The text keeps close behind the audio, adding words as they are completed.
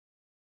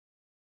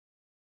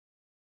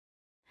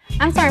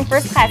I'm Sergeant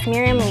First Class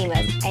Miriam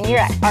Lemus, and you're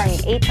at Army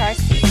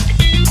HRC.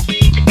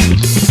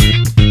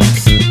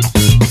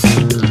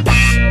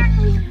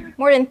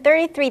 More than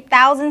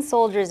 33,000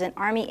 soldiers and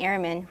Army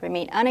airmen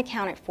remain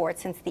unaccounted for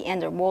since the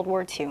end of World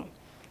War II.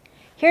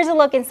 Here's a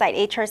look inside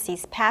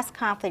HRC's Past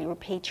Conflict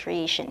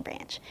Repatriation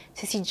branch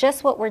to see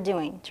just what we're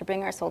doing to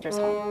bring our soldiers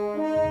home.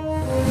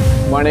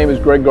 My name is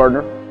Greg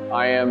Gardner.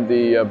 I am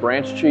the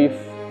branch chief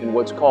in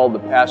what's called the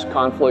Past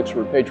Conflicts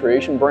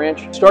Repatriation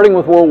branch. Starting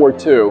with World War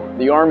II,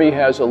 the Army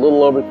has a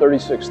little over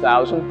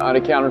 36,000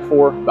 unaccounted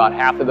for. About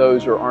half of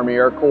those are Army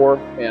Air Corps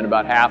and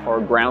about half are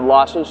ground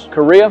losses.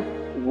 Korea,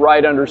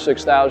 right under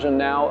 6,000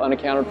 now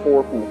unaccounted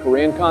for from the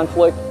Korean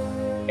conflict.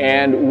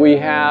 And we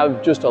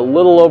have just a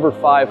little over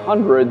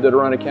 500 that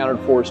are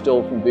unaccounted for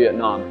still from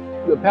Vietnam.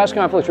 The Past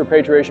Conflicts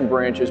Repatriation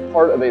branch is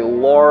part of a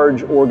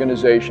large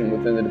organization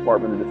within the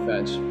Department of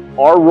Defense.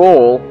 Our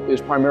role is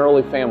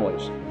primarily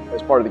families.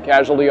 As part of the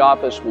casualty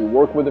office, we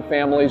work with the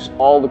families.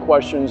 All the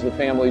questions the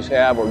families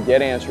have or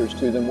get answers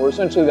to them. We're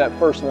essentially that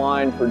first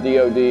line for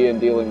DOD in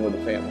dealing with the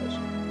families.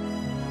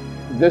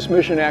 This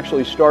mission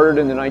actually started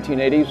in the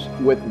 1980s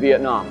with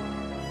Vietnam,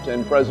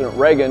 and President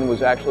Reagan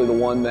was actually the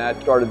one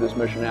that started this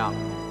mission out.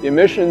 The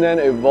mission then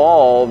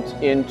evolved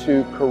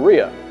into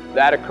Korea.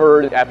 That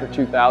occurred after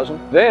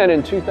 2000. Then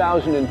in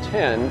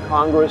 2010,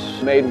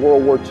 Congress made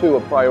World War II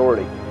a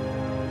priority.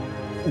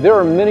 There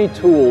are many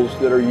tools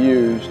that are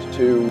used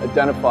to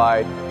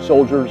identify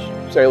soldiers,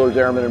 sailors,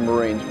 airmen, and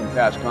Marines from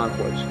past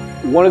conflicts.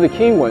 One of the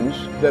key ones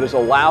that has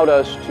allowed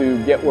us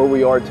to get where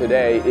we are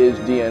today is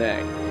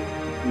DNA.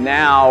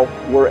 Now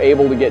we're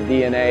able to get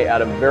DNA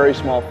out of very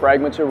small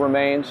fragments of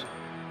remains.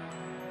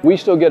 We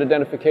still get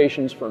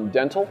identifications from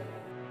dental.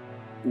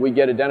 We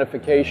get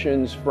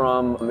identifications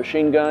from a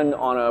machine gun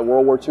on a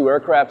World War II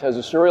aircraft has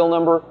a serial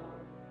number.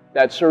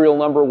 That serial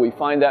number, we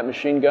find that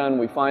machine gun,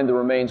 we find the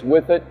remains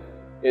with it.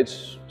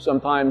 It's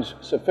sometimes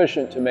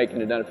sufficient to make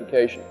an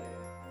identification.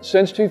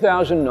 Since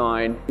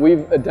 2009,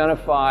 we've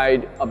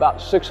identified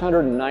about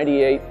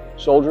 698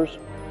 soldiers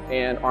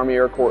and Army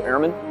Air Corps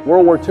airmen.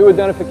 World War II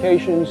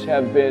identifications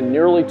have been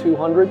nearly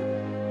 200.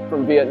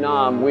 From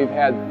Vietnam, we've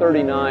had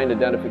 39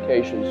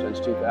 identifications since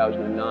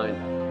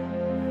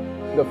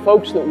 2009. The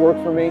folks that work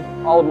for me,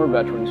 all of them are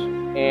veterans,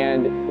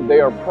 and they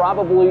are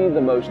probably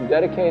the most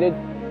dedicated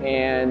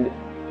and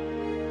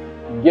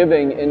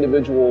giving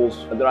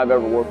individuals that I've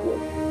ever worked with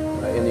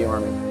in the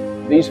Army.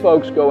 These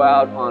folks go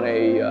out on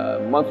a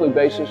monthly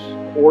basis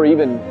or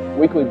even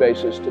weekly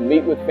basis to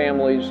meet with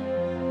families,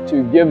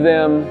 to give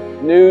them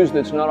news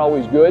that's not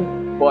always good,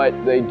 but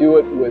they do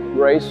it with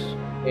grace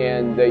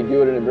and they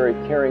do it in a very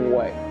caring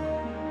way.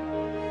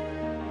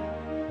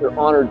 They're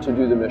honored to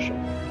do the mission.